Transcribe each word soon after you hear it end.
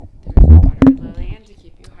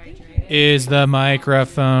Is the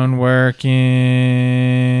microphone working?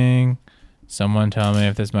 Someone tell me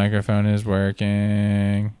if this microphone is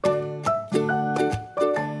working.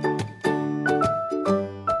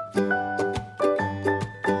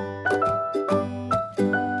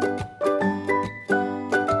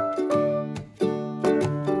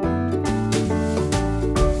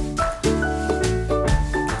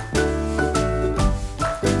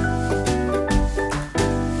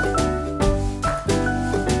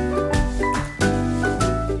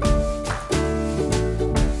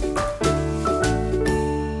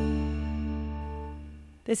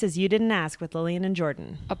 This is You Didn't Ask with Lillian and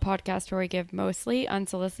Jordan. A podcast where we give mostly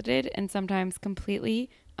unsolicited and sometimes completely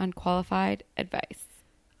unqualified advice.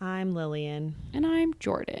 I'm Lillian. And I'm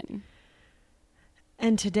Jordan.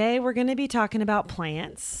 And today we're going to be talking about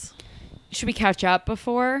plants. Should we catch up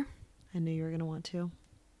before? I knew you were going to want to.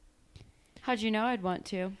 How'd you know I'd want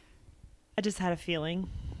to? I just had a feeling.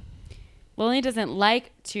 Lillian doesn't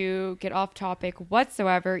like to get off topic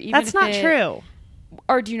whatsoever. Even That's if not true.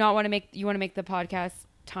 Or do you not want to make the podcast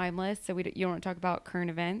timeless so you don't want to talk about current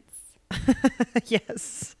events?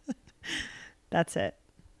 Yes. That's it.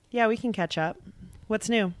 Yeah, we can catch up. What's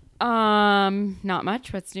new? Not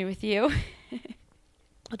much. What's new with you?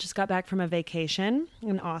 I just got back from a vacation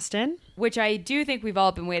in Austin. Which I do think we've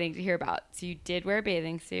all been waiting to hear about. So you did wear a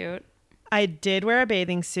bathing suit. I did wear a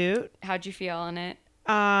bathing suit. How'd you feel in it?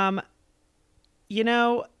 You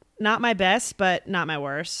know, not my best, but not my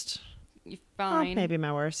worst. You fine. Well, maybe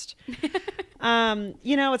my worst.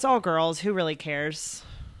 You know, it's all girls. Who really cares?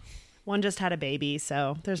 One just had a baby,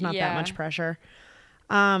 so there's not that much pressure.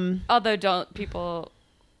 Although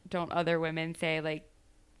don't other women say like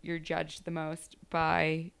you're judged the most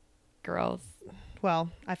by girls?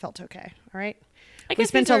 Well, I felt okay. All right. We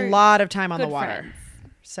spent a lot of time on the water. Friends.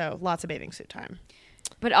 So lots of bathing suit time.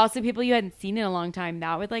 But also people you hadn't seen in a long time,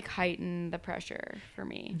 that would like heighten the pressure for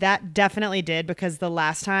me. That definitely did, because the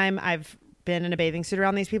last time I've been in a bathing suit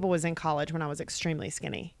around these people was in college when I was extremely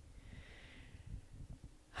skinny.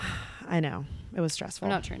 I know. It was stressful.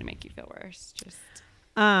 I'm not trying to make you feel worse. Just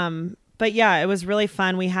but yeah, it was really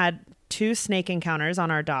fun. We had 2 snake encounters on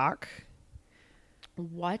our dock.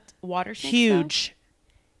 What? Water snakes? Huge.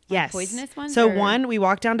 Like yes. poisonous ones? So or? One, we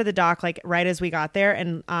walked down to the dock like right as we got there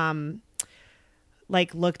and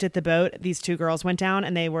like looked at the boat. These 2 girls went down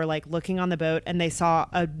and they were like looking on the boat and they saw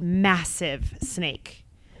a massive snake.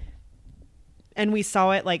 And we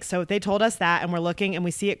saw it like, so they told us that and we're looking and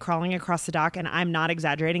we see it crawling across the dock, and I'm not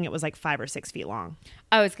exaggerating. It was like 5 or 6 feet long.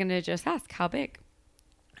 I was going to just ask how big.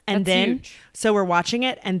 And That's then, huge. So we're watching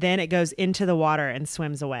it and then it goes into the water and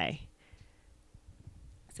swims away.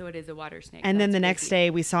 So it is a water snake. And then the That's next crazy. day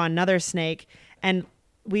we saw another snake, and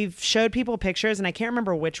we've showed people pictures and I can't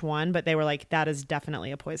remember which one, but they were like, that is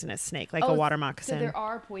definitely a poisonous snake, like a water moccasin. So there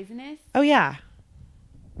are poisonous? Oh yeah.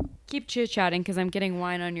 Keep chit-chatting because I'm getting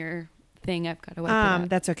wine on your thing. I've got to wipe it up.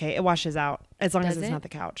 That's okay. It washes out as long as Does it's it? not the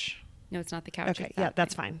couch. No, it's not the couch. Okay. It's Yeah, that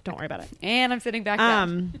that's thing. fine. Don't worry about it. And I'm sitting back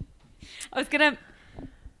down. I was going to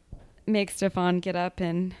make Stefan get up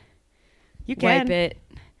and You can. wipe it.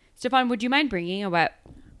 Stefan, would you mind bringing a wet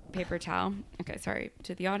paper towel? Okay, sorry,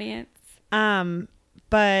 to the audience.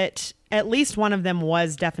 But at least one of them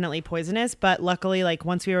was definitely poisonous. But luckily, like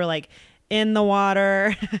once we were like in the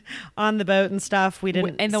water, on the boat and stuff, we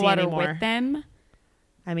didn't In the see water anymore. with them?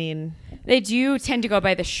 I mean, They do tend to go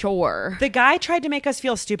by the shore. the guy tried to make us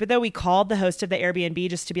feel stupid, though. We called the host of the Airbnb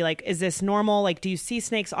just to be like, is this normal? Like, do you see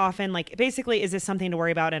snakes often? Like, basically, is this something to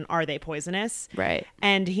worry about? And are they poisonous? Right.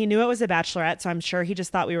 And he knew it was a bachelorette. So I'm sure he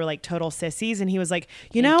just thought we were like total sissies. And he was like,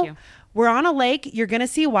 Thank know, you. we're on a lake. You're going to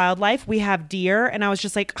see wildlife. We have deer. And I was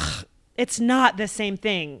just like, ugh, it's not the same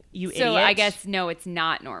thing, you idiot. So I guess, no, it's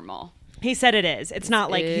not normal. He said it is. It's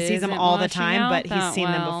not like he sees them Isn't all the washing time, out but he's that seen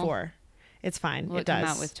them well. before. It's fine. Will it it come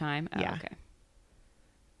does. out with time? Oh, Yeah. okay.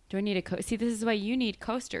 Do I need a See, this is why you need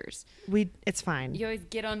coasters. It's fine. You always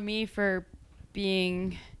get on me for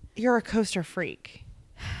being... You're a coaster freak.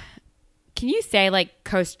 Can you say like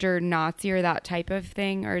coaster Nazi or that type of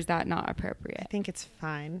thing? Or is that not appropriate? I think it's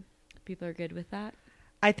fine. People are good with that?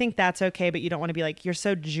 I think that's okay, but you don't want to be like, you're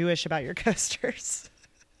so Jewish about your coasters.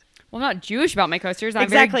 Well, I'm not Jewish about my coasters. I'm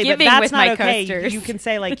Exactly, very but giving that's with not my okay. coasters. You can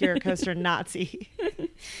say like you're a coaster Nazi.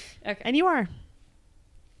 Okay. And you are.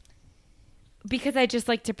 Because I just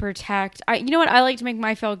like to protect. You know what? I like to make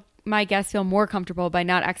my guests feel more comfortable by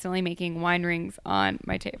not accidentally making wine rings on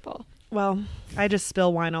my table. Well, I just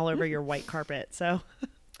spill wine all over your white carpet, so.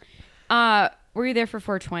 Were you there for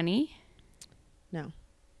 420? No.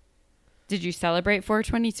 Did you celebrate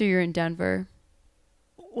 420? So you're in Denver.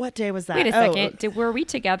 What day was that? Wait a second. Were we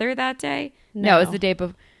together that day? No. It was the day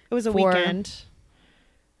before. It was a weekend.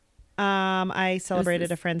 I celebrated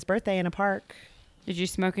this- a friend's birthday in a park. Did you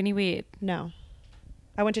smoke any weed? No.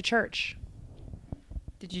 I went to church.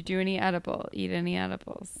 Did you do any eat any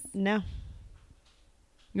edibles? No.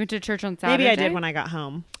 You went to church on Saturday? Maybe I did when I got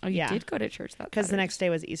home. Oh, you did go to church that Because the Saturday. next day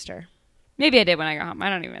was Easter. Maybe I did when I got home. I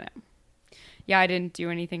don't even know. Yeah, I didn't do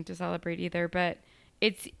anything to celebrate either, but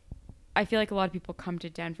I feel like a lot of people come to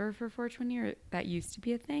Denver for 420, or that used to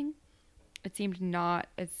be a thing. It seemed not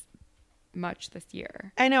as much this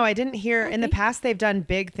year. I know. I didn't hear. In the Okay. past, they've done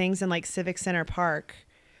big things in like Civic Center Park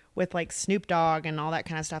with like Snoop Dogg and all that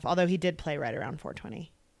kind of stuff. Although he did play right around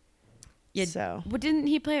 420. Yeah. So. Well, didn't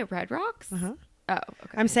he play at Red Rocks? Uh-huh. Oh,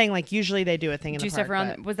 okay. I'm saying like usually they do a thing in Do the stuff park.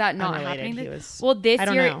 around. Was that not unrelated. happening? He was- Well, this I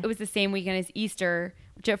don't year know. it was the same weekend as Easter.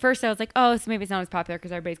 Which at first I was like, oh, so maybe it's not as popular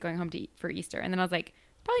because everybody's going home to eat for Easter. And then I was like,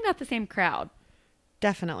 probably not the same crowd.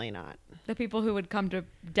 Definitely not. The people who would come to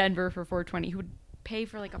Denver for 420, who would pay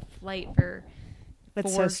for like a flight for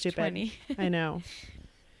That's so stupid. 420. I know.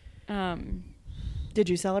 Um, Did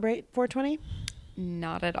you celebrate 420?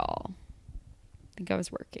 not at all. I think I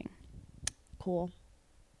was working. Cool.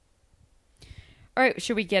 All right,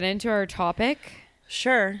 should we get into our topic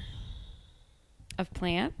Sure. of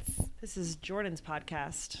plants? This is Jordan's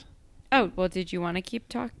podcast. Oh, well, did you want to keep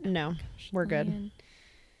talking? No, we're good. Lillian.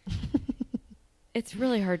 It's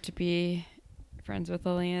really hard to be friends with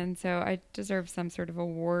Lillian, so I deserve some sort of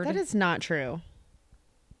award. That is not true.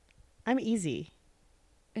 I'm easy.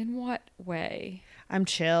 In what way? I'm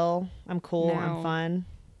chill. I'm cool. No. I'm fun.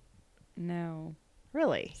 No.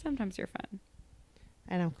 Really. Sometimes you're fun.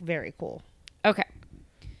 And I'm very cool. Okay.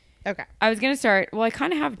 Okay. I was going to start. Well, I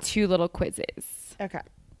kind of have two little quizzes. Okay.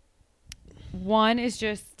 One is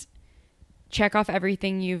just check off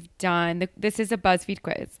everything you've done. This is a BuzzFeed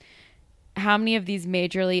quiz. How many of these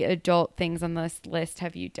majorly adult things on this list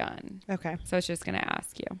have you done? Okay. So I was just going to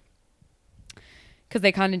ask you. Because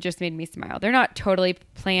they kind of just made me smile. They're not totally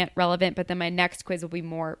plant relevant, but then my next quiz will be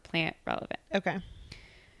more plant relevant. Okay.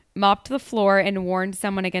 Mopped the floor and warned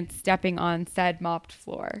someone against stepping on said mopped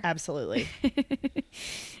floor. Absolutely.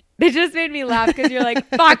 They just made me laugh because you're like,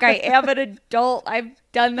 fuck, I am an adult. I've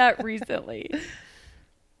done that recently.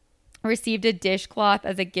 Received a dishcloth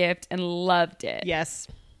as a gift and loved it. Yes.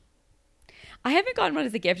 I haven't gotten one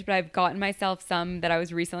as a gift, but I've gotten myself some that I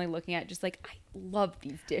was recently looking at. Just like, I love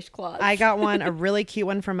these dishcloths. I got one, a really cute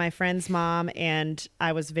one from my friend's mom, and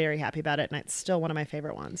I was very happy about it. And it's still one of my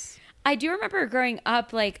favorite ones. I do remember growing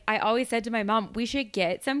up, like, I always said to my mom, we should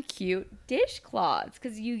get some cute dishcloths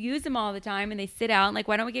because you use them all the time and they sit out. And, like,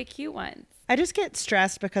 why don't we get cute ones? I just get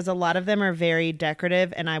stressed because a lot of them are very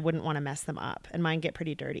decorative and I wouldn't want to mess them up. And mine get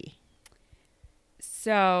pretty dirty.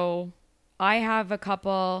 So I have a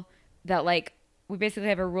couple that, like, we basically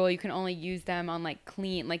have a rule you can only use them on, like,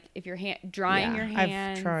 clean, like, if you're drying your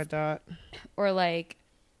hands. I've tried that. Or, like,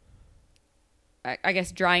 I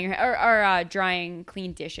guess drying your or drying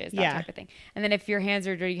clean dishes, that type of thing. And then if your hands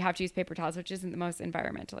are dirty, you have to use paper towels, which isn't the most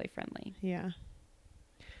environmentally friendly. Yeah.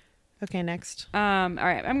 Okay, next. All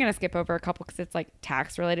right, I'm gonna skip over a couple because it's like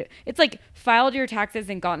tax related. It's like filed your taxes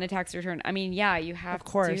and gotten a tax return. I mean, yeah, you have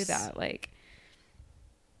to do that. Like,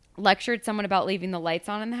 lectured someone about leaving the lights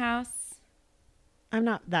on in the house. I'm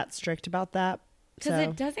not that strict about that. Because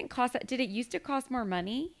it doesn't cost that. Did it used to cost more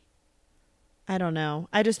money? I don't know.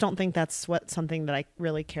 I just don't think that's something that I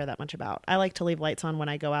really care that much about. I like to leave lights on when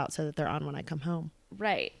I go out so that they're on when I come home.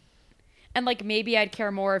 Right. And, like, maybe I'd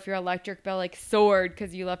care more if your electric bill, like, soared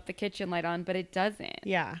because you left the kitchen light on, but it doesn't.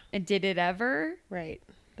 Yeah. And did it ever? Right.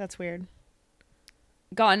 That's weird.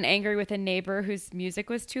 Gotten angry with a neighbor whose music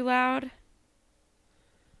was too loud?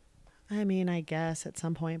 I mean, I guess at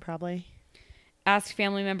some point probably. Asked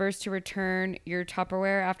family members to return your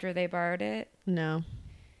Tupperware after they borrowed it? No.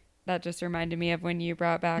 That just reminded me of when you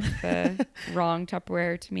brought back the wrong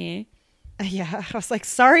Tupperware to me. Yeah. I was like,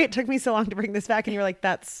 sorry it took me so long to bring this back. And you were like,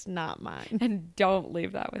 that's not mine. And don't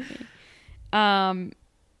leave that with me.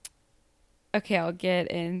 Okay, I'll get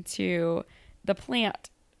into the plant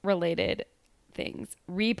related things.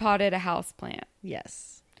 Repotted a house plant.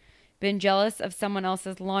 Yes. Been jealous of someone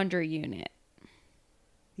else's laundry unit.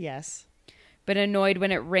 Yes. Been annoyed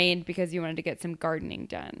when it rained because you wanted to get some gardening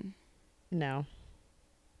done. No.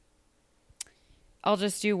 I'll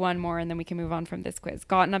just do one more and then we can move on from this quiz.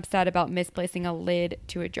 Gotten upset about misplacing a lid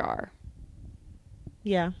to a jar.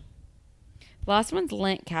 Yeah. The last one's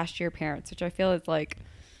lent cash to your parents, which I feel is like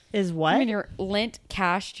Is what? I mean, you're lent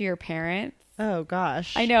cash to your parents. Oh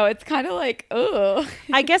gosh. I know. It's kind of like, oh.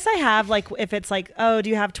 I guess I have, like, if it's like, oh, do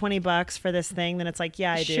you have $20 for this thing? Then it's like,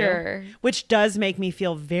 yeah, I do. Sure. Which does make me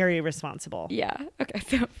feel very responsible. Yeah. Okay.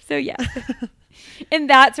 So yeah. And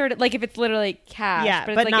that sort of, like, if it's literally cash. Yeah,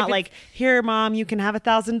 it's but like, not if it's, like, here, Mom, you can have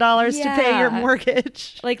 $1,000 to pay your Yeah.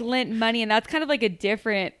 mortgage. like lent money, and that's kind of like a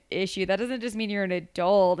different issue. That doesn't just mean you're an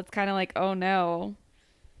adult. It's kind of like, oh no.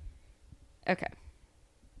 Okay.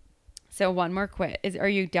 So one more quiz. Are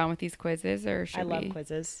you down with these quizzes, or should I love we?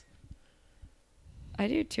 quizzes. I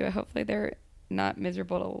do too. Hopefully they're not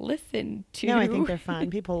miserable to listen to. No, I think they're fun.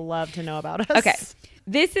 People love to know about us. Okay.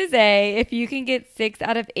 This is if you can get 6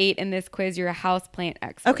 out of 8 in this quiz, you're a houseplant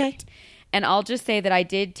expert. Okay. And I'll just say that I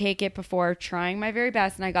did take it before, trying my very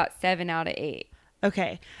best, and I got 7 out of 8.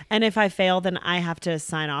 Okay. And if I fail, then I have to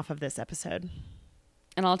sign off of this episode.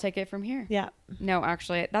 And I'll take it from here. Yeah. No,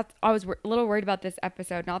 actually, I was a little worried about this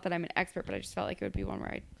episode. Not that I'm an expert, but I just felt like it would be one where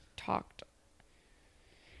I talked.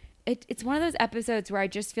 It's one of those episodes where I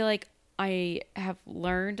just feel like I have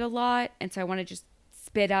learned a lot, and so I want to just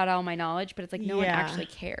spit out all my knowledge, but it's like no one Yeah. actually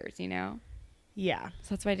cares, you know? Yeah. So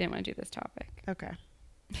that's why I didn't want to do this topic. Okay.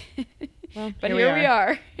 Well, But here we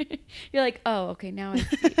are. You're like, oh, okay, now I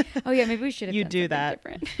see. Oh, yeah, maybe we should have You done do something that.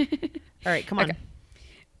 different. All right, come on. Okay.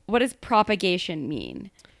 What does propagation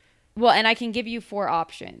mean? Well, and I can give you 4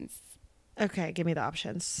 options. Okay, give me the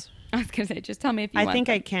options. I was going to say, just tell me if you I want think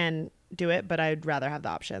them. I can do it, but I'd rather have the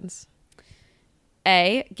options.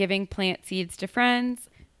 A, giving plant seeds to friends.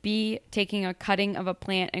 B, taking a cutting of a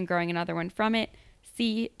plant and growing another one from it.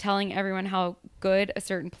 C, telling everyone how good a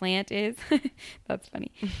certain plant is. That's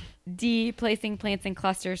funny. D, placing plants in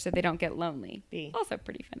clusters so they don't get lonely. B. Also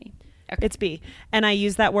pretty funny. Okay. It's B. And I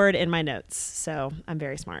use that word in my notes, so I'm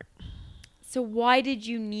very smart. So why did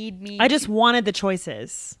you need me? I just wanted the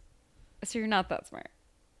choices. So you're not that smart.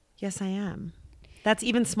 Yes, I am. That's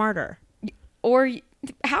even smarter. Or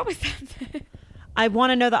how is that? I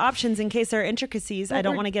want to know the options in case there are intricacies. But I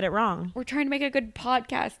don't we're- want to get it wrong. We're trying to make a good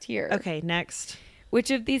podcast here. Okay, next.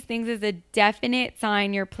 Which of these things is a definite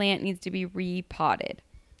sign your plant needs to be repotted?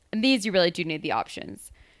 And these you really do need the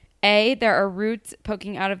options. A, there are roots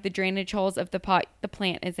poking out of the drainage holes of the pot the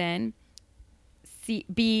plant is in.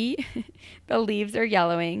 B, the leaves are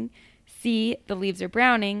yellowing. C, the leaves are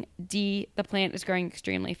browning. D, the plant is growing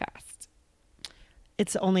extremely fast.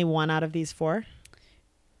 It's only one out of these 4.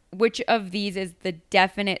 Which of these is the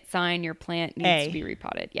definite sign your plant needs A. to be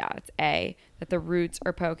repotted? Yeah, it's A, that the roots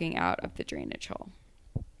are poking out of the drainage hole.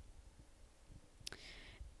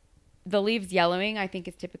 The leaves yellowing, I think,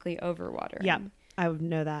 is typically overwatering. Yep, I would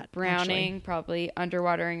know that. Browning, probably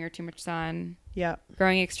underwatering or too much sun. Actually. Yep.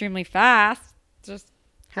 Growing extremely fast, just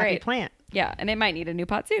Happy great. plant. Yeah, and it might need a new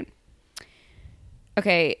pot soon.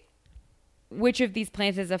 Okay, which of these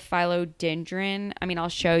plants is a philodendron? I mean, I'll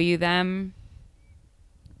show you them.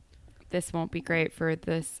 This won't be great for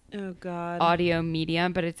this Oh, God. audio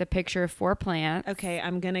medium, but it's a picture of 4 plants. Okay,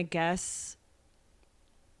 I'm going to guess.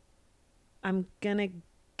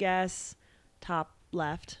 Top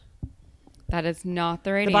left. That is not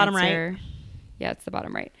the right The bottom answer. Yeah, it's the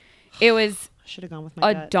bottom right. It was I should have gone with my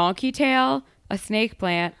a gut. donkey tail, a snake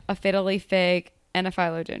plant, a fiddle leaf fig, and a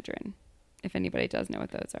philodendron. If anybody does know what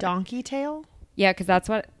those are. Donkey tail? Yeah, because that's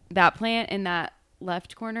what that plant in that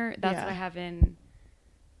left corner, that's Yeah. what I have in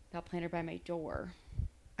that planter by my door.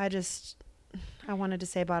 I wanted to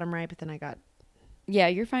say bottom right, but then I got... Yeah,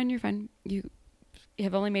 you're fine. You're fine. You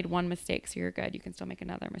have only made 1 mistake, so you're good. You can still make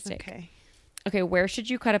another mistake. Okay, where should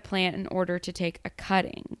you cut a plant in order to take a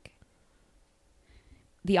cutting?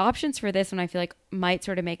 The options for this one I feel like might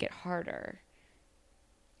sort of make it harder.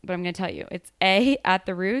 But I'm going to tell you. It's A, at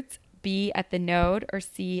the roots, B, at the node, or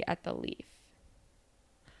C, at the leaf.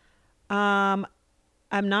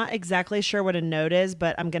 I'm not exactly sure what a node is,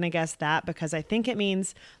 but I'm going to guess that because I think it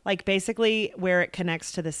means like basically where it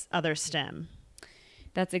connects to this other stem.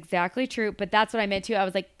 That's exactly true. But that's what I meant too. I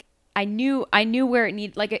was like, I knew where it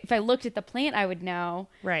needed, like if I looked at the plant, I would know.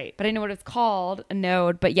 Right. But I know what it's called, a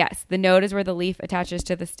node. But yes, the node is where the leaf attaches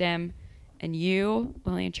to the stem. And you,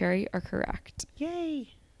 Lily and Cherry, are correct. Yay.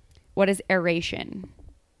 What is aeration?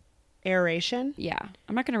 Aeration? Yeah.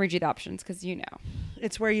 I'm not going to read you the options because you know.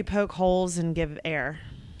 It's where you poke holes and give air.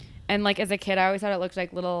 And like as a kid, I always thought it looked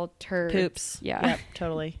like little turds. Poops. Yeah. Yep,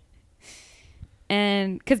 totally.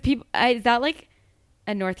 And because people, is that like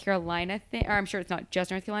a North Carolina thing? Or I'm sure it's not just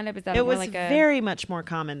North Carolina, but is that It more was like a... very much more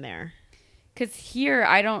common there. Because here,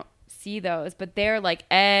 I don't see those, but they're like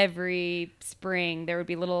every spring, there would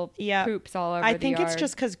be little Yeah. poops all over I the think it's yard.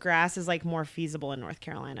 just because grass is like more feasible in North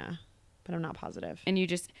Carolina, but I'm not positive. And you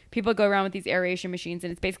just, people go around with these aeration machines,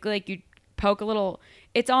 and it's basically like you poke a little.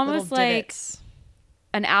 It's Little almost like divots.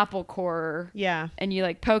 an apple core. Yeah. And you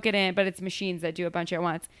like poke it in, but it's machines that do a bunch at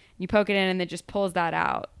once. You poke it in and it just pulls that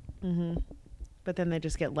out. But then they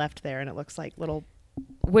just get left there and it looks like little.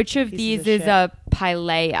 Which of Pieces these of is shit. a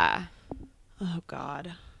pilea? Oh,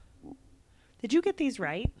 God. Did you get these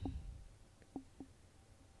right?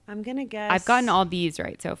 I'm going to guess. I've gotten all these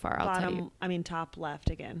right so far, I'll tell you. top left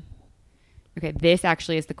again. Okay, this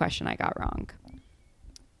actually is the question I got wrong.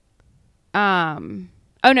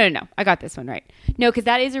 Oh, no. I got this one right. No, because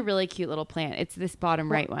that is a really cute little plant. It's this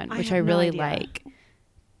bottom right one, I which have I no really idea. like.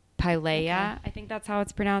 Pilea, Okay. I think that's how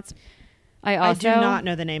it's pronounced. I I also do not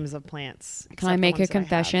know the names of plants. Can except I the make a ones that I have.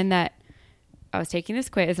 confession that I was taking this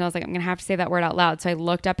quiz and I was like, I'm going to have to say that word out loud. So I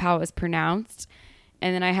looked up how it was pronounced.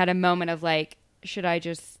 And then I had a moment of like, should I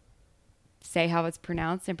just say how it's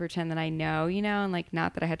pronounced and pretend that I know, and like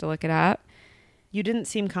not that I had to look it up. You didn't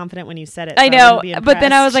seem confident when you said it. I so know, wouldn't be but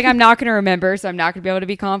then I was impressed. like, I'm not going to remember. So I'm not going to be able to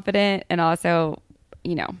be confident. And also,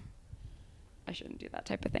 I shouldn't do that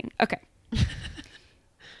type of thing. Okay.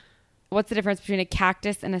 What's the difference between a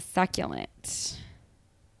cactus and a succulent?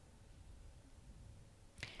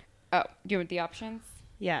 Oh, do you want the options?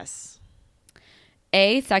 Yes.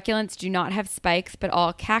 A, succulents do not have spikes, but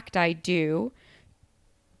all cacti do.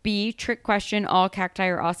 B, trick question, all cacti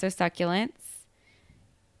are also succulents.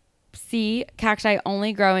 C, cacti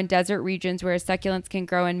only grow in desert regions, whereas succulents can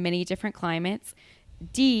grow in many different climates.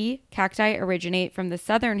 D, cacti originate from the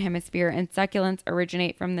southern hemisphere and succulents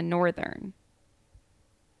originate from the northern.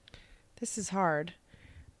 This is hard.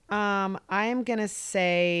 I'm going to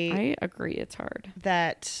say I agree, it's hard.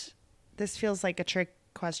 that this feels like a trick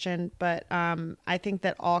question, but I think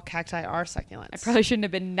that all cacti are succulents. I probably shouldn't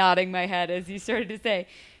have been nodding my head as you started to say.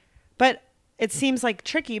 But it seems like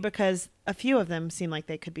tricky because a few of them seem like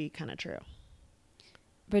they could be kind of true.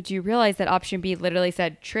 But do you realize that option B literally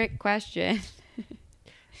said trick question?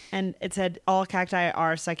 And it said all cacti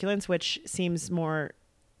are succulents, which seems more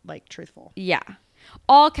like truthful. Yeah.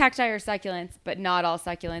 All cacti are succulents, but not all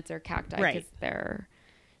succulents are cacti. Right. Because they're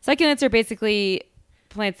succulents are basically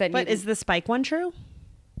plants that But need... is the spike one true?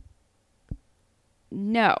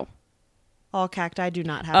 No. All cacti do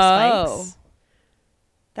not have Oh. spikes.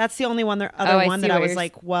 That's the only one. I One see that I what was you're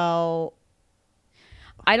like, well,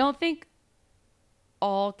 I don't think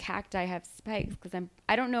all cacti have spikes because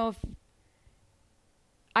I don't know if...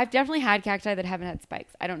 I've definitely had cacti that haven't had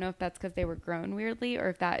spikes. I don't know if that's because they were grown weirdly or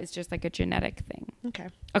if that is just like a genetic thing. okay.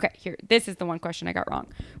 Okay, here. This is the one question I got wrong.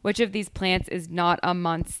 Which of these plants is not a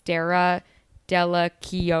Monstera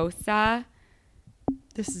deliciosa?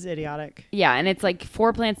 This is idiotic. Yeah, and it's like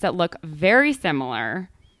 4 plants that look very similar.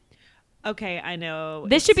 Okay, I know.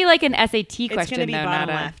 This should be like an SAT It's question, going to be though, bottom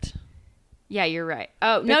not a... left. Yeah, you're right.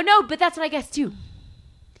 Oh, no, but that's what I guess too.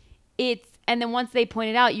 And then once they point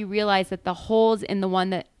it out, you realize that the holes in the one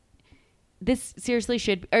that this seriously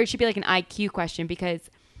it should be like an IQ question because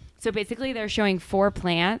so basically they're showing 4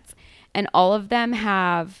 plants and all of them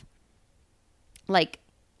have like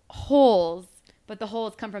holes, but the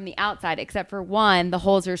holes come from the outside except for one, the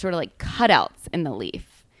holes are sort of like cutouts in the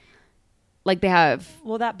leaf. Like they have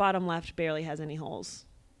Well, that bottom left barely has any holes.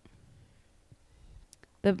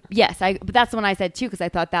 but that's the one I said too because I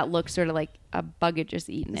thought that looked sort of like a bug had just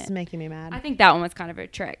eaten This it. is making me mad. I think that one was kind of a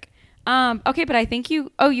trick. Okay, but I think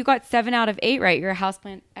you got 7 out of 8 right. You're a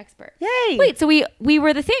houseplant expert. Yay! Wait, so we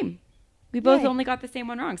were the same. We both Yay. only got the same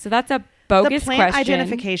one wrong. So that's a the bogus plant question.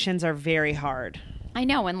 identifications are very hard. I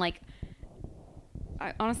know, and like,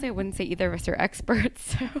 I honestly wouldn't say either of us are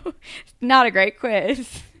experts. So not a great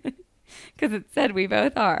quiz because it said we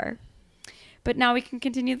both are. But now we can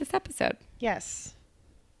continue this episode. Yes.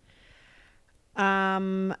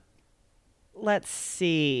 Let's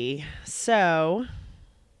see. So,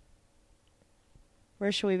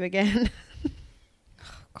 where should we begin?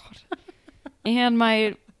 And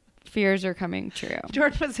my fears are coming true.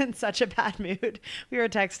 Jordan was in such a bad mood. We were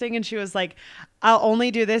texting and she was like, I'll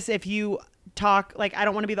only do this if you talk. Like, I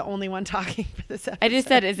don't want to be the only one talking for this episode. I just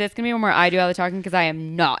said, is this going to be one where I do all the talking? Because I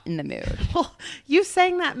am not in the mood. Well, you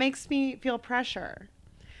saying that makes me feel pressure.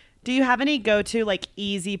 Do you have any go-to like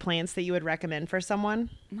easy plants that you would recommend for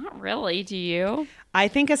someone? Not really. Do you? I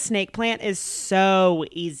think a snake plant is so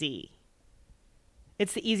easy.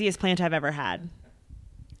 It's the easiest plant I've ever had.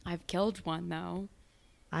 I've killed one, though.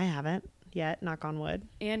 I haven't yet, knock on wood.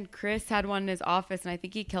 And Chris had one in his office, and I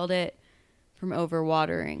think he killed it from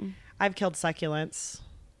overwatering. I've killed succulents.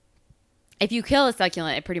 If you kill a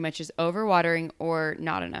succulent, it pretty much is overwatering or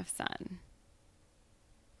not enough sun.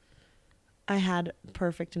 I had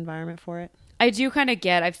perfect environment for it. I do kind of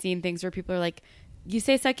I've seen things where people are like, you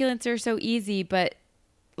say succulents are so easy, but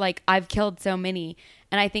like I've killed so many.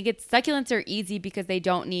 And I think succulents are easy because they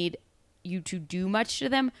don't need you to do much to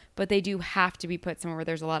them, but they do have to be put somewhere where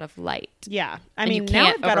there's a lot of light. Yeah. I And you mean, now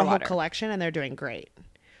can't I've got a whole overwater. collection and they're doing great.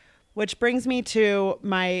 Which brings me to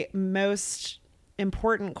my most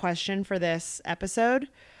important question for this episode.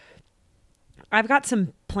 I've got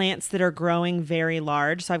some plants that are growing very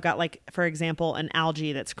large. So I've got, like, for example, an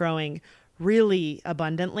algae that's growing really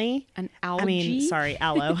abundantly. An algae? I mean, sorry,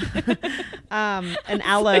 aloe. An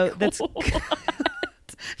aloe that's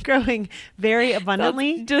growing very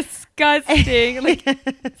abundantly. That's disgusting. Like,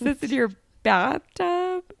 is this in your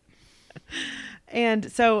bathtub?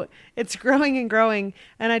 And so it's growing and growing,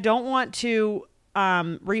 and I don't want to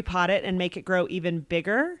repot it and make it grow even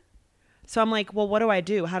bigger. So I'm like, well, what do I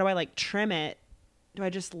do? How do I, like, trim it? Do I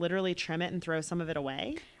just literally trim it and throw some of it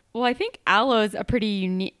away? Well, I think aloe is a pretty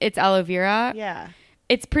unique, it's aloe vera. Yeah.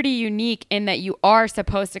 It's pretty unique in that you are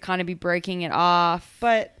supposed to kind of be breaking it off.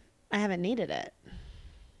 But I haven't needed it.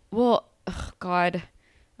 Well, oh God,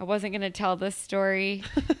 I wasn't going to tell this story.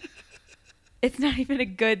 It's not even a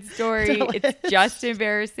good story. Tell It's it. just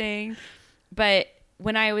embarrassing. But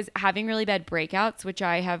when I was having really bad breakouts, which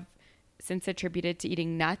I have since attributed to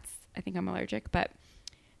eating nuts, I think I'm allergic, but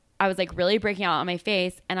I was like really breaking out on my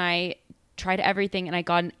face, and I tried everything, and I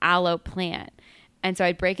got an aloe plant. And so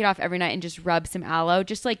I'd break it off every night and just rub some aloe,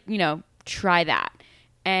 just like, try that.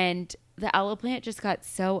 And the aloe plant just got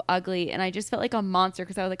so ugly, and I just felt like a monster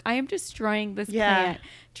because I was like, I am destroying this plant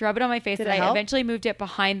to rub it on my face. Did And it I help? eventually moved it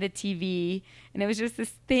behind the TV, and it was just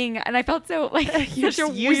this thing, and I felt so like You're such a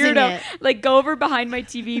just using weirdo. it. Like, go over behind my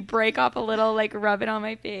TV, break off a little, like rub it on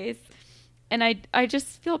my face, and I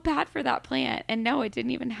just feel bad for that plant. And no, it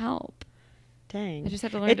didn't even help. Dang. I just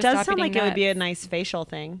had to learn It to does stop sound like eating it would be a nuts. nice facial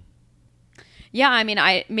thing. Yeah, I mean,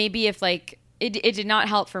 I maybe if like it did not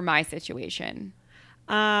help for my situation,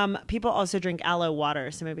 People also drink aloe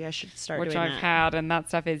water, so maybe I should start which doing I've that. had, and that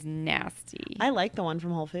stuff is nasty. I like the one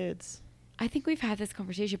from Whole Foods, I think we've had this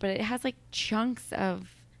conversation, but it has like chunks of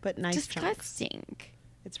but nice chunks. disgusting.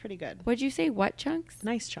 It's pretty good. What'd you say? What chunks?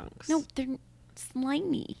 Nice chunks. No, they're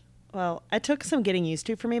slimy. Well, it took some getting used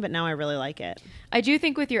to for me, but now I really like it. I do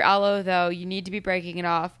think with your aloe though, you need to be breaking it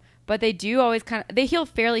off, but they do always they heal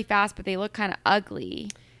fairly fast, but they look kind of ugly.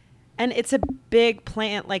 And it's a big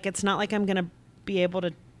plant. Like, it's not like I'm going to be able to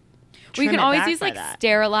Well, you trim can it always back use by like that.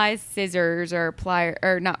 sterilized scissors or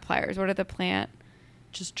not pliers. What are the plant?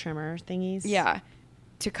 Just trimmer thingies. Yeah.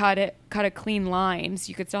 To cut a clean line, so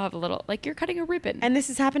you could still have a little, like you're cutting a ribbon. And this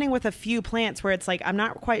is happening with a few plants where it's like, I'm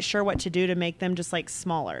not quite sure what to do to make them just like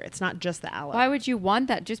smaller. It's not just the aloe. Why would you want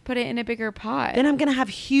that? Just put it in a bigger pot. Then I'm going to have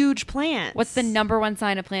huge plants. What's the number one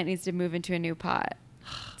sign a plant needs to move into a new pot?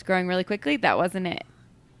 It's growing really quickly. That wasn't it.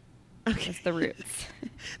 Okay. It's the roots.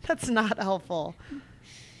 That's not helpful.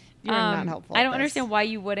 You're not helpful. I at don't this. understand why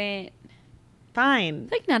you wouldn't. Fine.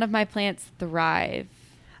 Like none of my plants thrive.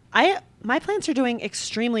 My plants are doing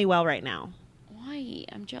extremely well right now. Why?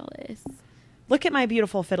 I'm jealous. Look at my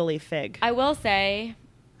beautiful fiddle leaf fig. I will say,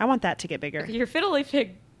 I want that to get bigger. your fiddle leaf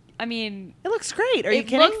fig, I mean, It looks great. Are you it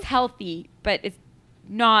kidding? looks healthy, but it's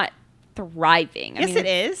not thriving. Yes, it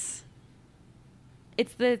is.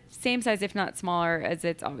 It's the same size, if not smaller, as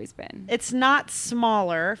it's always been. It's not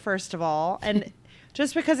smaller, first of all. And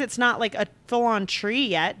just because it's not like a full-on tree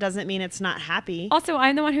yet doesn't mean it's not happy. Also,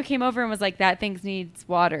 I'm the one who came over and was like, that thing needs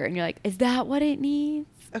water. And you're like, is that what it needs?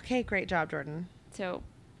 Okay, great job, Jordan. So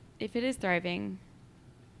if it is thriving.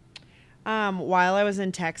 While I was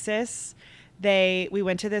in Texas, we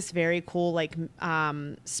went to this very cool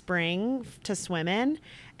spring to swim in,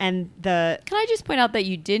 and Can I just point out that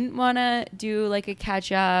you didn't want to do like a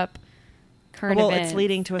catch up current Well, events, it's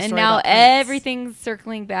leading to a and story now about plants. everything's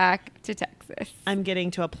circling back to Texas. I'm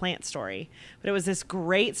getting to a plant story. But it was this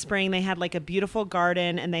great spring. They had like a beautiful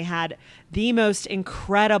garden, and they had the most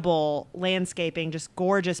incredible landscaping, just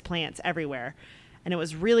gorgeous plants everywhere. And it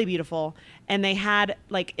was really beautiful. And they had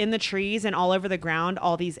like in the trees and all over the ground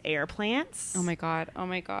all these air plants. Oh my god! Oh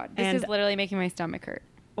my god! This And- is literally making my stomach hurt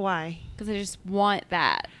Why? because I just want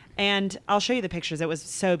that. And I'll show you the pictures. It was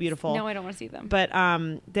so beautiful. No, I don't want to see them. But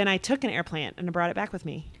then I took an air plant and I brought it back with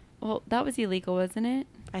me. Well, that was illegal, wasn't it?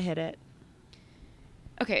 I hid it.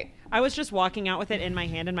 Okay. I was just walking out with it in my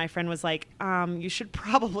hand, and my friend was like, you should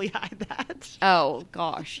probably hide that. Oh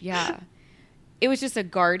gosh, yeah. It was just a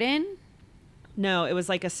garden. No, it was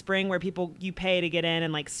like a spring where you pay to get in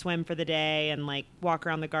and like swim for the day and like walk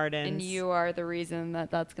around the gardens. And you are the reason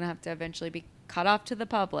that that's going to have to eventually be cut off to the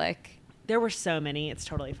public. There were so many. It's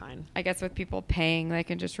totally fine. I guess with people paying, they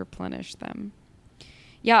can just replenish them.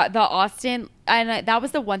 Yeah, the Austin, and that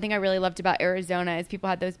was the one thing I really loved about Arizona is people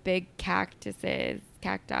had those big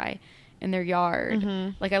cacti, in their yard.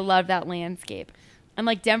 Mm-hmm. Like I love that landscape. And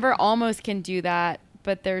like Denver almost can do that,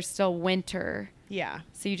 but there's still winter. Yeah.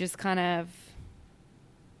 So you just kind of,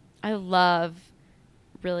 I love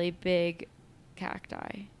really big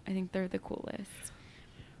cacti. I think they're the coolest.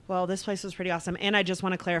 Well, this place was pretty awesome. And I just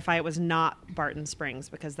want to clarify it was not Barton Springs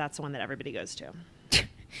because that's the one that everybody goes to.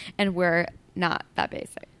 And we're not that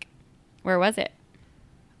basic. Where was it?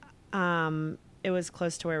 It was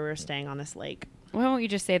close to where we were staying on this lake. Why won't you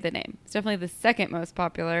just say the name? It's definitely the second most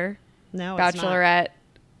popular No, it's bachelorette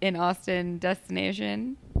in Austin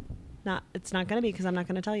destination. not. It's not going to be because I'm not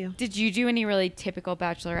going to tell you. Did you do any really typical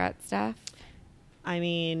bachelorette stuff? I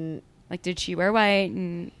mean, Like, did she wear white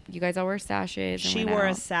and you guys all wear sashes? And she went wore a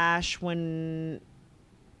out? sash when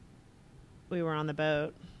we were on the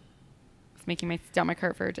boat. It's making my stomach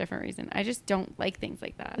hurt for a different reason. I just don't like things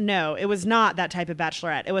like that. No, it was not that type of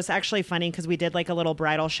bachelorette. It was actually funny because we did like a little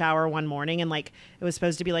bridal shower one morning and like it was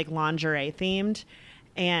supposed to be like lingerie themed.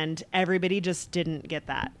 And everybody just didn't get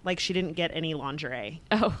that. Like she didn't get any lingerie.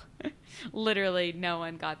 Oh, literally no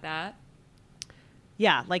one got that.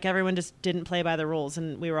 Yeah, like everyone just didn't play by the rules.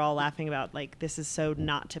 And we were all laughing about like, this is so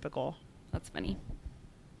not typical. That's funny.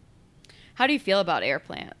 How do you feel about air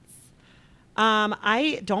plants?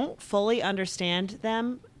 I don't fully understand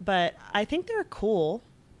them, but I think they're cool.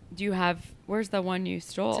 Do you have, where's the one you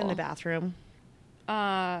stole? It's in the bathroom.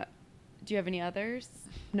 Do you have any others?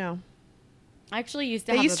 No. I actually used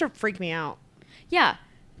to They have used to freak me out. Yeah.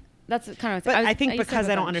 That's kind of, But I think used to because have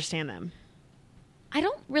a I don't bunch. understand them. I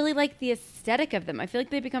don't really like the aesthetic of them. I feel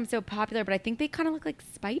like they become so popular, but I think they kind of look like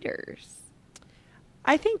spiders.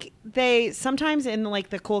 I think they sometimes in like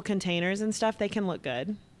the cool containers and stuff, they can look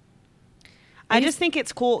good. I just think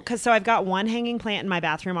it's cool because so I've got one hanging plant in my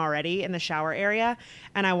bathroom already in the shower area,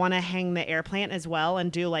 and I want to hang the air plant as well and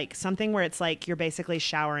do like something where it's like you're basically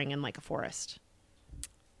showering in like a forest.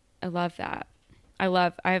 I love that. I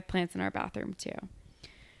have plants in our bathroom too.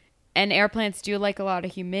 And air plants do like a lot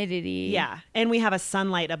of humidity. Yeah, and we have a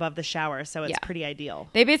sunlight above the shower, so it's Yeah. pretty ideal.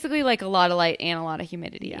 They basically like a lot of light and a lot of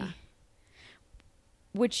humidity. Yeah.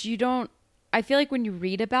 Which you don't, I feel like when you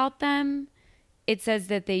read about them, it says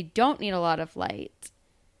that they don't need a lot of light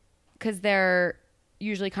because they're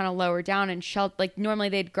usually kind of lower down and like normally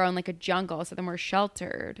they'd grow in like a jungle, so they're more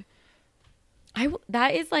sheltered.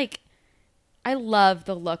 That is like, I love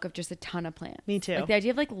the look of just a ton of plants. Me too. Like the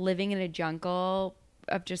idea of like living in a jungle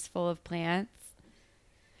of just full of plants.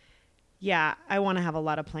 Yeah, I want to have a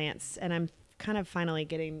lot of plants, and I'm kind of finally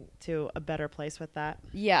getting to a better place with that.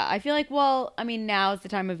 Yeah, I feel like, well, I mean, now is the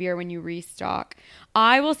time of year when you restock.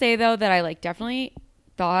 I will say, though, that I, like, definitely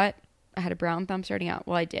thought I had a brown thumb starting out.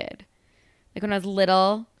 Well, I did. Like, when I was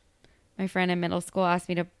little, my friend in middle school asked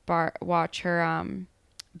me to watch her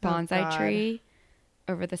bonsai God. tree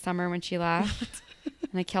over the summer when she left,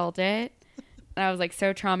 and I killed it. And I was, like,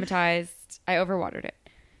 so traumatized. I overwatered it.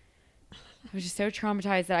 I was just so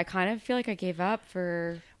traumatized that I kind of feel like I gave up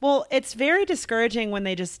for... Well, it's very discouraging when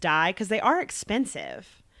they just die because they are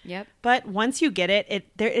expensive. Yep. But once you get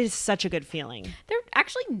it, there is such a good feeling. They're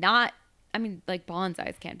actually not, I mean, like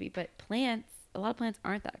bonsais can be, but plants, a lot of plants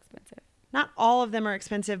aren't that expensive. Not all of them are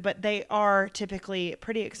expensive, but they are typically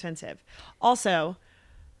pretty expensive. Also,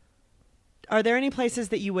 are there any places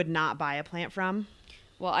that you would not buy a plant from?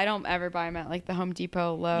 Well, I don't ever buy them at like the Home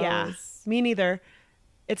Depot, Lowe's. Yeah, me neither.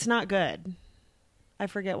 It's not good. I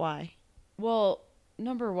forget why. Well,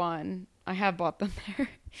 number one, I have bought them there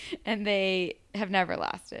and they have never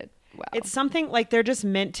lasted well. It's something like they're just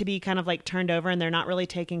meant to be kind of like turned over and they're not really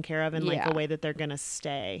taken care of in like Yeah. a way that they're going to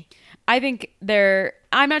stay. I think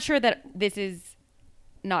I'm not sure that this is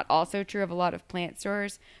not also true of a lot of plant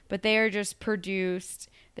stores, but they are just produced.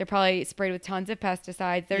 They're probably sprayed with tons of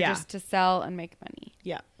pesticides. They're Yeah. just to sell and make money.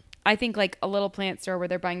 Yeah. I think like a little plant store where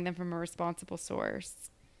they're buying them from a responsible source.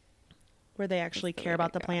 Where they actually That's the care way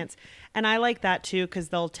about to the go. plants. And I like that too because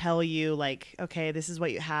they'll tell you like, okay, this is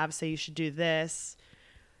what you have, so you should do this.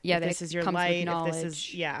 Yeah, If that this is your comes with light. If knowledge. this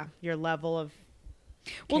is your level of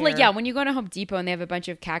Well, like, care. yeah, when you go to Home Depot and they have a bunch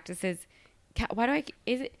of cactuses,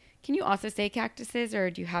 can you also say cactuses or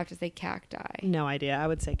do you have to say cacti? No idea. I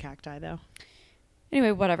would say cacti though.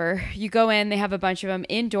 Anyway, whatever. You go in, they have a bunch of them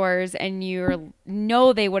indoors and you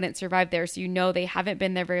know they wouldn't survive there. So you know they haven't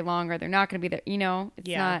been there very long or they're not going to be there. You know, it's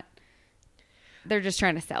Yeah. not, they're just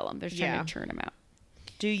trying to sell them. They're just trying Yeah. to churn them out.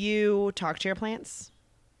 Do you talk to your plants?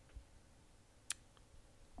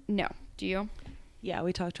 No. Do you? Yeah,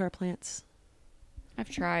 we talk to our plants. I've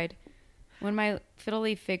tried. When my fiddle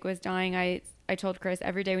leaf fig was dying, I told Chris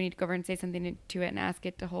every day we need to go over and say something to it and ask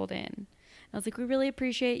it to hold in. I was like, we really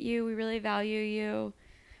appreciate you. We really value you.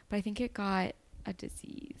 But I think it got a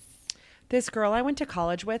disease. This girl I went to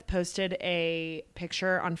college with posted a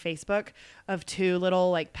picture on Facebook of 2 little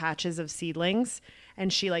like patches of seedlings,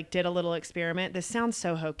 and she like did a little experiment. This sounds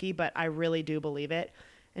so hokey, but I really do believe it.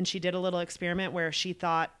 And she did a little experiment where she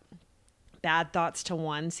thought bad thoughts to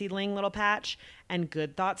one seedling little patch and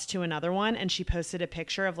good thoughts to another one, and she posted a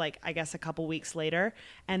picture of like I guess a couple weeks later,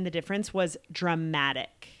 and the difference was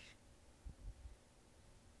dramatic.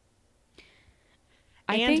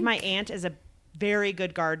 My aunt is a very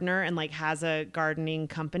good gardener and like has a gardening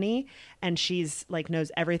company, and she's like knows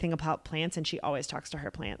everything about plants, and she always talks to her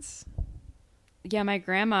plants. Yeah, my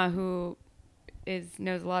grandma, who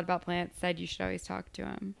knows a lot about plants, said you should always talk to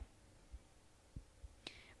him.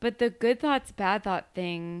 But the good thoughts, bad thought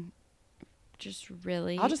thing, just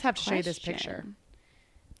really. I'll just have to show you this picture.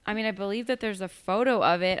 I mean, I believe that there's a photo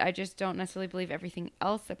of it. I just don't necessarily believe everything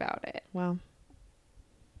else about it. Well.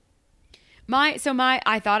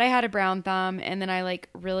 I thought I had a brown thumb, and then I like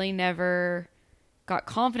really never got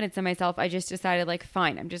confidence in myself. I just decided like,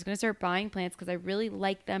 fine, I'm just going to start buying plants because I really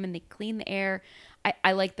like them and they clean the air.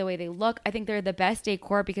 I like the way they look. I think they're the best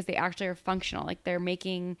decor because they actually are functional. Like they're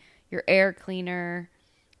making your air cleaner.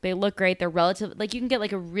 They look great. They're relative. Like you can get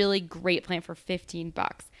like a really great plant for $15.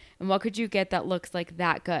 And what could you get that looks like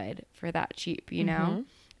that good for that cheap, you know? Mm-hmm.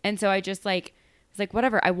 And so I just like, it's like,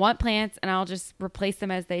 whatever, I want plants and I'll just replace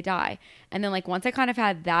them as they die. And then like once I kind of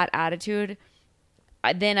had that attitude,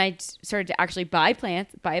 then I started to actually buy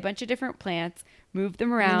plants, buy a bunch of different plants, move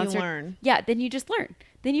them around. And then you learn. Yeah, then you just learn.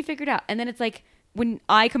 Then you figure it out. And then it's like when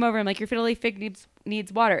I come over, I'm like, your fiddle leaf fig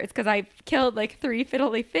needs water. It's because I killed like 3 fiddle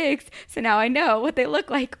leaf figs. So now I know what they look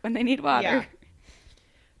like when they need water. Yeah.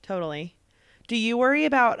 Totally. Do you worry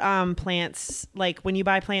about plants? Like when you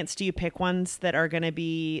buy plants, do you pick ones that are going to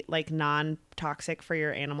be like non-toxic for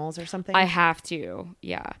your animals or something? I have to.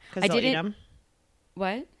 Yeah. Because they'll eat them.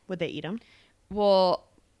 What? Would they eat them? Well,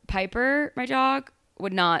 Piper, my dog,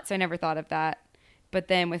 would not. So I never thought of that. But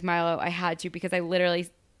then with Milo, I had to because I literally,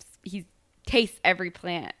 he tastes every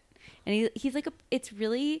plant. And he's like, it's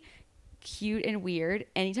really cute and weird.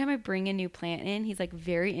 Anytime I bring a new plant in, he's like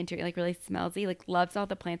very into it, like really smells. He like loves all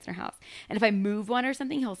the plants in our house. And if I move one or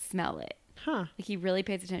something, he'll smell it. Huh. Like he really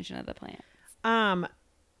pays attention to the plants.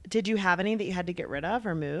 Did you have any that you had to get rid of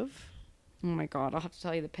or move? Oh my God. I'll have to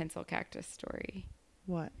tell you the pencil cactus story.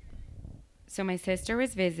 What? So my sister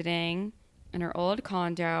was visiting in her old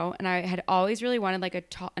condo, and I had always really wanted like a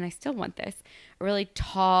tall, and I still want this, a really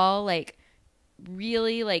tall, like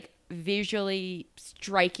really like visually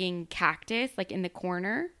striking cactus like in the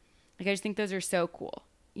corner. Like I just think those are so cool.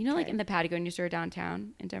 You know, like in the Patagonia store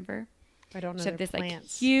downtown in Denver. I don't know. Just have this plants. like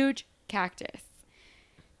huge cactus.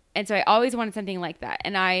 And so I always wanted something like that.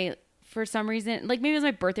 And I, for some reason, like maybe it was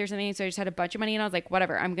my birthday or something, so I just had a bunch of money and I was like,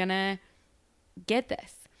 whatever, I'm gonna get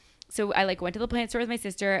this. So I like went to the plant store with my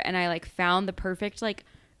sister and I like found the perfect, like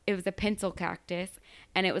it was a pencil cactus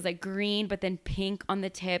and it was like green but then pink on the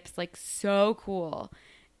tips, like so cool.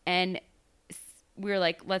 And we were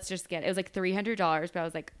like, let's just get it. It was like $300, but I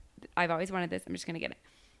was like, I've always wanted this. I'm just going to get it.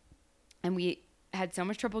 And we had so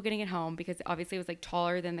much trouble getting it home because obviously it was like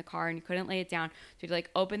taller than the car and you couldn't lay it down. So we had to like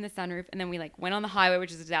open the sunroof and then we like went on the highway,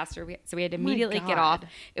 which is a disaster. So we had to immediately get off.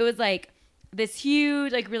 It was like this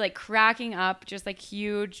huge, like we're like cracking up, just like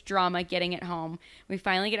huge drama getting it home. We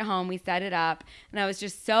finally get it home. We set it up and I was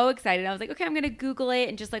just so excited. I was like, okay, I'm going to Google it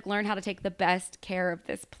and just like learn how to take the best care of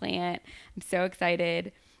this plant. I'm so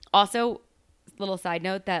excited. Also, little side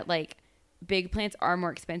note that like big plants are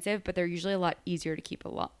more expensive, but they're usually a lot easier to keep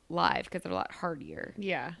alive because they're a lot hardier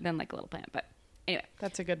than like a little plant. But anyway.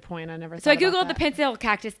 That's a good point. I never thought So I about Googled that. the pencil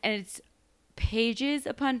cactus and it's pages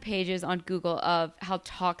upon pages on Google of how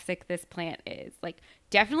toxic this plant is. Like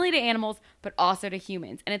definitely to animals, but also to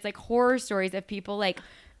humans. And it's like horror stories of people like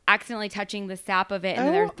accidentally touching the sap of it and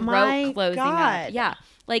then their throat closing up. Yeah.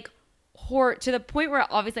 Like horror to the point where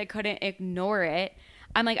obviously I couldn't ignore it.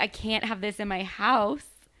 I'm like, I can't have this in my house.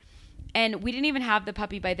 And we didn't even have the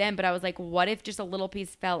puppy by then, but I was like, what if just a little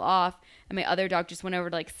piece fell off and my other dog just went over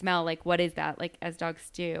to like smell, like, what is that? Like as dogs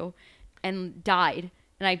do, and died.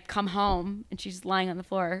 And I come home and she's just lying on the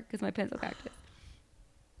floor because my pencil cactus.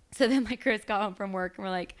 So then like Chris got home from work and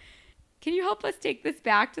we're like, can you help us take this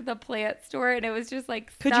back to the plant store? And it was just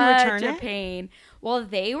like Could such you return a it? pain. Well,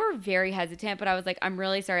 they were very hesitant, but I was like, I'm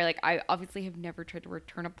really sorry. Like I obviously have never tried to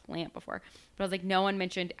return a plant before, but I was like, no one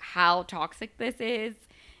mentioned how toxic this is.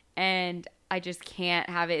 And I just can't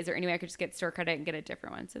have it. Is there any way I could just get store credit and get a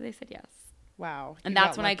different one? So they said yes. Wow. And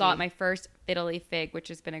that's when I got my first fiddle leaf fig, which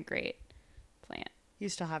has been a great plant. You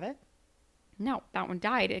still have it? No, that one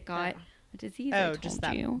died. It got a disease. I Oh, told just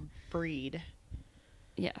that you. breed.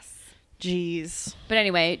 Yes. Jeez. But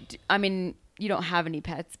anyway, I mean, you don't have any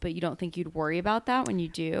pets, but you don't think you'd worry about that when you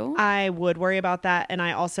do? I would worry about that. And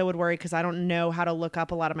I also would worry because I don't know how to look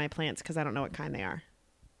up a lot of my plants because I don't know what kind they are.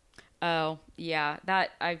 Oh, yeah.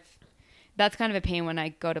 That's kind of a pain when I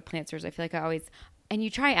go to plant stores. I feel like and you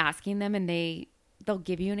try asking them and they'll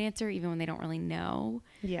give you an answer even when they don't really know.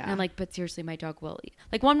 Yeah. And I'm like, but seriously, my dog will eat.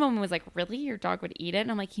 Like one woman was like, really? Your dog would eat it?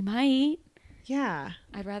 And I'm like, he might. Yeah.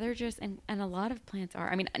 I'd rather just, and a lot of plants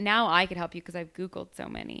are. I mean, now I could help you because I've Googled so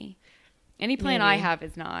many. Any plant I have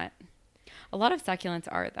is not. A lot of succulents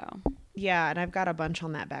are, though. Yeah, and I've got a bunch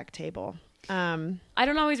on that back table. I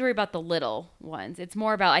don't always worry about the little ones. It's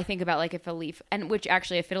more about, I think about like if a leaf, and which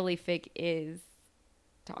actually a fiddle leaf fig is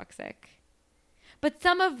toxic. But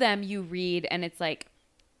some of them you read and it's like,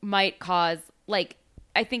 might cause, like,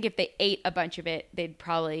 I think if they ate a bunch of it, they'd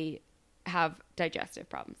probably have digestive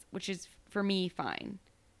problems, which is, for me, fine.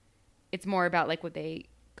 It's more about like, would they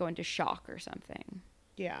go into shock or something?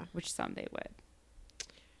 Yeah. Which some they would.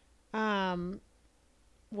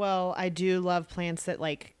 Well, I do love plants that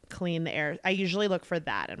like clean the air. I usually look for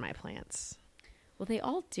that in my plants. Well, they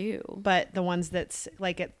all do. But the ones that's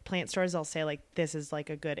like at plant stores, they'll say like, this is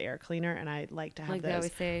like a good air cleaner. And I like to have Like they those.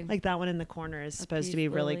 always say, Like that one in the corner is supposed to be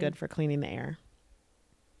really good for cleaning the air.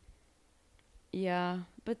 yeah,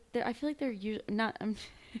 but I feel like they're usually not.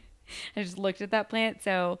 I just looked at that plant,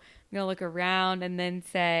 so I'm gonna look around and then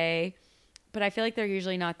say, but I feel like they're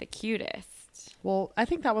usually not the cutest. Well, I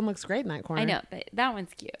think that one looks great in that corner. I know that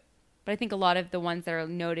one's cute, but I think a lot of the ones that are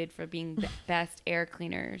noted for being the best air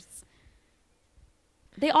cleaners,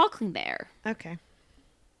 they all clean the air. Okay.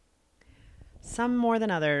 Some more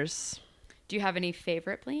than others. Do you have any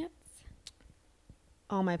favorite plants?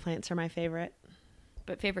 All my plants are my favorite.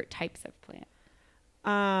 But favorite types of plant?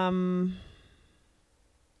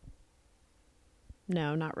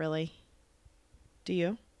 No, not really. Do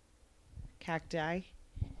you? Cacti?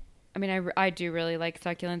 I mean, I do really like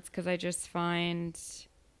succulents because I just find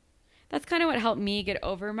that's kind of what helped me get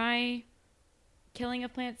over my killing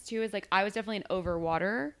of plants too. Is like I was definitely an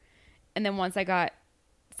overwaterer, and then once I got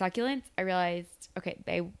succulents, I realized okay,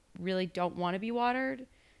 they really don't want to be watered,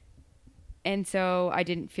 and so I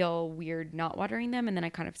didn't feel weird not watering them. And then I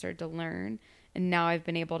kind of started to learn, and now I've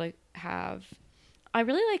been able to have. I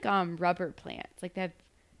really like rubber plants. Like they have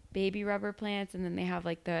baby rubber plants, and then they have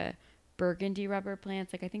like the burgundy rubber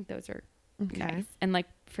plants. Like I think those are nice and like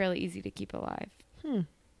fairly easy to keep alive.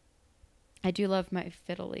 I do love my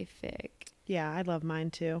fiddle leaf fig. Yeah, I love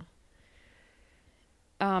mine too.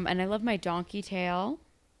 And I love my donkey tail.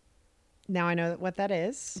 Now I know what that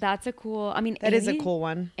is. That's a cool. I mean, that is a cool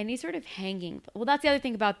one. Any sort of hanging. Well, that's the other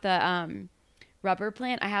thing about the rubber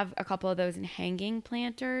plant. I have a couple of those in hanging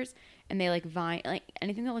planters, and they like vine. Like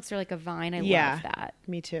anything that looks sort of like a vine. I love that.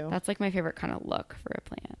 Me too. That's like my favorite kind of look for a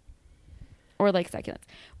plant. Or like succulents.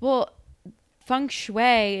 Well, feng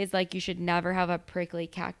shui is like you should never have a prickly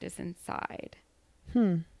cactus inside.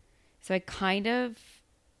 So I kind of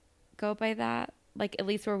go by that. Like at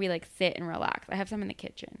least where we like sit and relax. I have some in the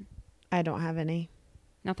kitchen. I don't have any.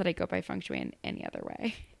 Not that I go by feng shui in any other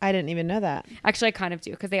way. I didn't even know that. Actually, I kind of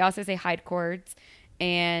do because they also say hide cords,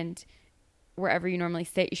 and wherever you normally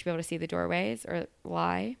sit, you should be able to see the doorways or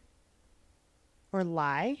lie. Or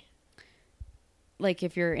lie? Like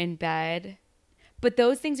if you're in bed. But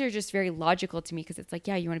those things are just very logical to me because it's like,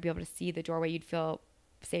 yeah, you want to be able to see the doorway. You'd feel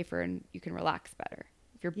safer and you can relax better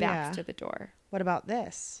if your back's to the door. What about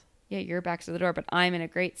this? Yeah, your back's to the door, but I'm in a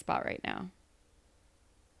great spot right now.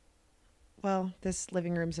 Well, this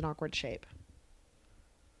living room's in awkward shape.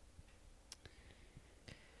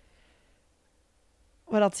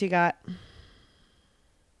 What else you got?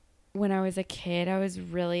 When I was a kid, I was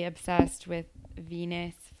really obsessed with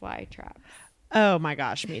Venus flytraps. Oh my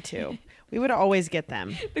gosh, me too. We would always get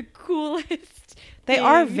them. The coolest. They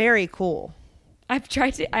are very cool. I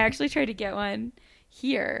actually tried to get one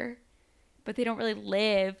here, but they don't really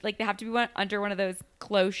live. Like they have to be under one of those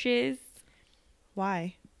cloches.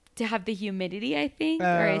 Why? To have the humidity, I think, or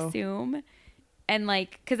I assume. And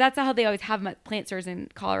like, cause that's how they always have them at plant stores in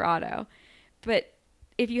Colorado. But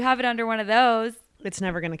if you have it under one of those, it's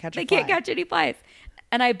never going to catch a fly. They can't catch any flies.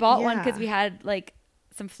 And I bought one because we had like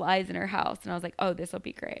some flies in our house, and I was like, oh, this will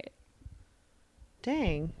be great.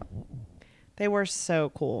 Dang. They were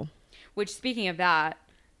so cool. Which, speaking of that,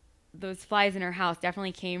 those flies in our house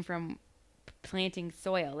definitely came from planting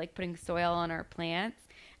soil, like putting soil on our plants,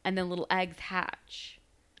 and then little eggs hatch.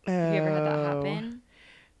 Have you ever had that happen?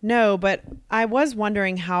 No, but I was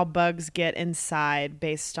wondering how bugs get inside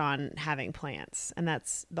based on having plants. And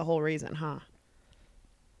that's the whole reason, huh?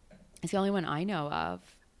 It's the only one I know of.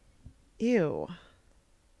 Ew.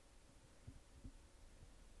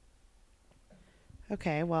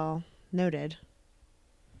 Okay, well, Noted.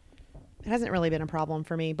 It hasn't really been a problem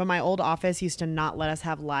for me, but my old office used to not let us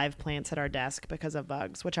have live plants at our desk because of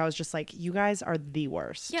bugs, which I was just like, you guys are the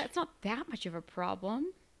worst. Yeah, it's not that much of a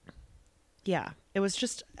problem. Yeah. It was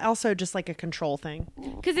just also just like a control thing.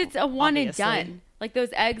 Because it's a one Obviously. and done. Like those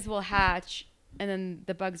eggs will hatch and then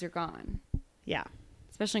the bugs are gone. Yeah.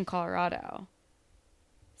 Especially in Colorado.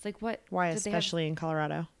 It's like what? Why did they have- especially in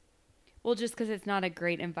Colorado? Well, just because it's not a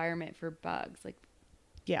great environment for bugs. Like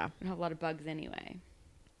Yeah. we don't have a lot of bugs anyway.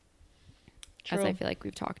 True. As I feel like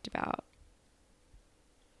we've talked about.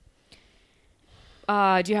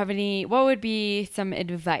 Do you have any? What would be some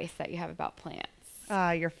advice that you have about plants?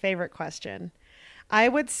 Your favorite question. I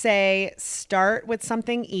would say start with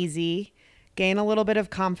something easy, gain a little bit of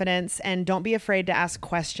confidence, and don't be afraid to ask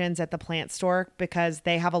questions at the plant store because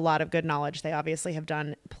they have a lot of good knowledge. They obviously have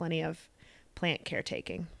done plenty of plant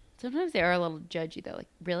caretaking. Sometimes they are a little judgy though. Like,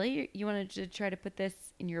 really? You wanted to try to put this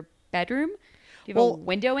in your bedroom? Do you have a Well,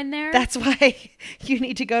 window in there? That's why you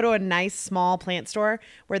need to go to a nice small plant store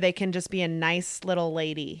where they can just be a nice little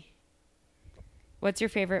lady. What's your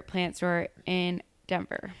favorite plant store in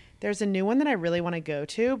Denver? There's a new one that I really want to go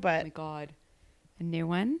to, Oh but my God. A new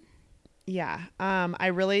one? yeah, I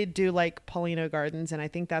really do like Paulino Gardens, and I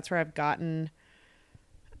think that's where I've gotten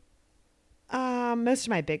most of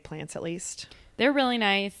my big plants, at least. They're really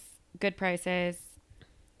nice. Good prices.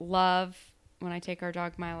 Love when I take our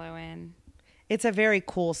dog Milo in. It's a very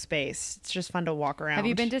cool space. It's just fun to walk around. Have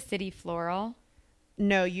you been to City Floral?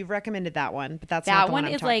 No, you've recommended that one, but that's not That the one one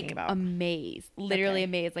I'm is talking like about. a maze. Literally Okay. a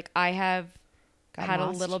maze. Like I have Got had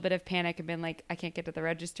lost? a little bit of panic and been like, I can't get to the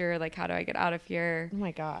register. Like, how do I get out of here? Oh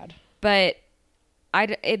my God. But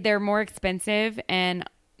they're more expensive, and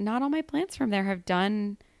not all my plants from there have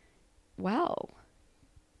done well.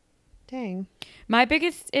 Dang. My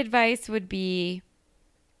biggest advice would be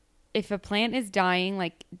if a plant is dying,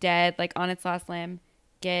 like dead, like on its last limb,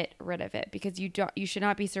 get rid of it because you should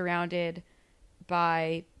not be surrounded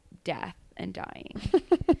by death and dying.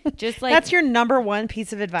 Just like That's your number one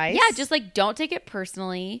piece of advice? yeah, just like don't take it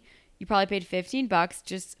personally. You probably paid $15.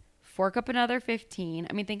 Just fork up another 15.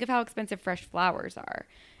 I mean, think of how expensive fresh flowers are.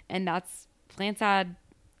 And that's plants add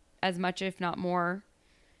as much, if not more,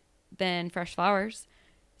 than fresh flowers.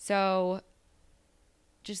 So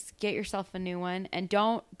just get yourself a new one and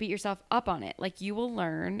don't beat yourself up on it. Like you will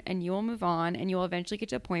learn and you will move on and you will eventually get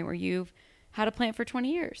to a point where you've had a plant for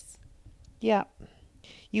 20 years. Yeah.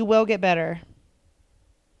 You will get better.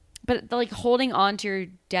 But like holding on to your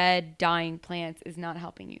dead, dying plants is not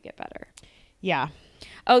helping you get better. Yeah.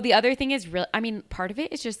 Oh, the other thing is real. I mean, part of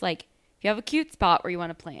it is just like if you have a cute spot where you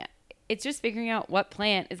want to plant, it's just figuring out what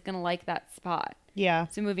plant is going to like that spot. Yeah.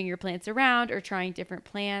 So moving your plants around or trying different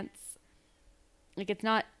plants. Like it's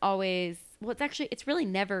not always, well, it's really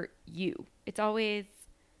never you. It's always,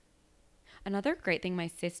 another great thing my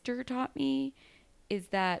sister taught me is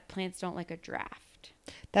that plants don't like a draft.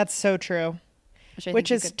 That's so true.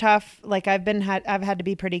 Which is tough. Like I've had to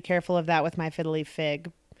be pretty careful of that with my fiddle leaf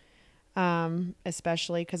fig.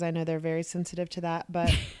 Especially because I know they're very sensitive to that, but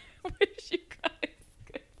Wish you guys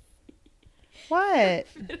could what?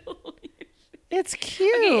 fiddle leaf. It's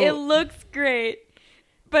cute. Okay, it looks great,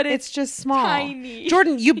 but It's just small. tiny.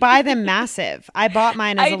 Jordan, you buy them massive. I bought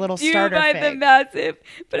mine as a little starter I do buy fig. them massive,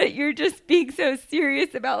 but you're just being so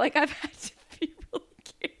serious about like I've had to be really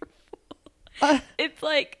careful. It's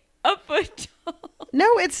like a foot tall. No,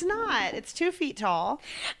 it's not. It's 2 feet tall.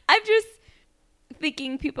 I'm just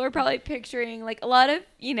thinking people are probably picturing like a lot of,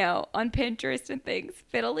 on Pinterest and things,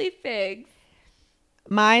 fiddle leaf figs.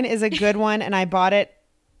 Mine is a good one, and I bought it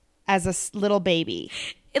as a little baby.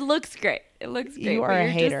 It looks great. It looks great. You are but a you're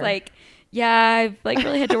hater. Just like, yeah, I've like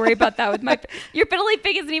really had to worry about that with my. Your fiddle leaf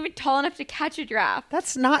fig isn't even tall enough to catch a giraffe.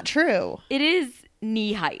 That's not true. It is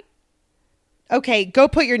knee height. Okay, go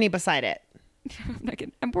put your knee beside it. I'm not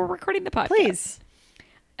gonna, and we're recording the podcast. Please.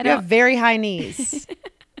 I You have don't- very high knees.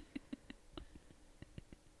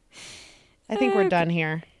 I think we're Okay. done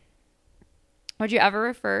here. Would you ever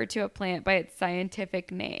refer to a plant by its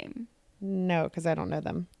scientific name? No, because I don't know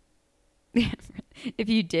them. If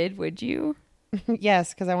you did, would you?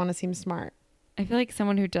 Yes, because I want to seem smart. I feel like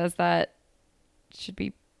someone who does that should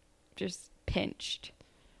be just pinched.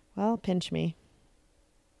 Well, pinch me.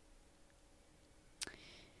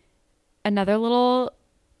 Another little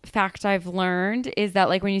fact I've learned is that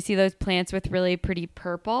like when you see those plants with really pretty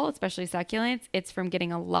purple, especially succulents, it's from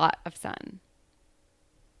getting a lot of sun.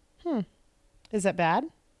 Is that bad?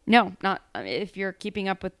 No, not if you're keeping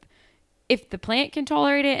up with, if the plant can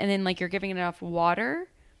tolerate it and then like you're giving it enough water.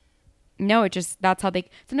 No, that's how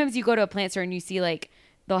sometimes you go to a plant store and you see like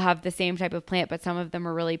they'll have the same type of plant, but some of them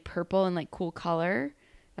are really purple and like cool color.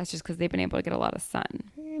 that's just because they've been able to get a lot of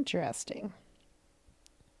sun. Interesting.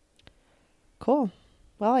 Cool.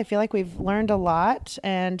 Well, I feel like we've learned a lot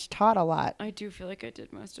and taught a lot. I do feel like I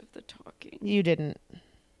did most of the talking. You didn't.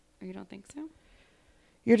 You don't think so?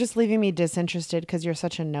 You're just leaving me disinterested because you're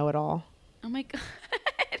such a know-it-all. Oh my God.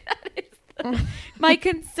 That is my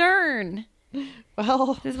concern.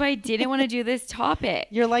 Well, This is why I didn't want to do this topic.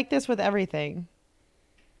 you're like this with everything.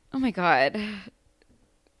 Oh my God.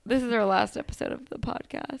 This is our last episode of the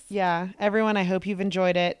podcast. Yeah. Everyone, I hope you've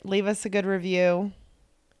enjoyed it. Leave us a good review.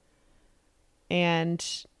 And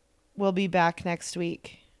we'll be back next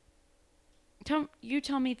week. Tell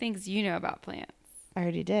me things you know about plants. I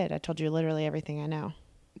already did. I told you literally everything I know.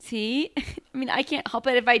 See? I mean, I can't help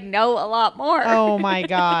it if I know a lot more. Oh my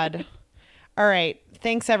God. All right.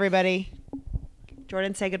 Thanks, everybody.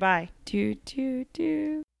 Jordan, say goodbye. Do, do,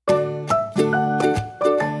 do.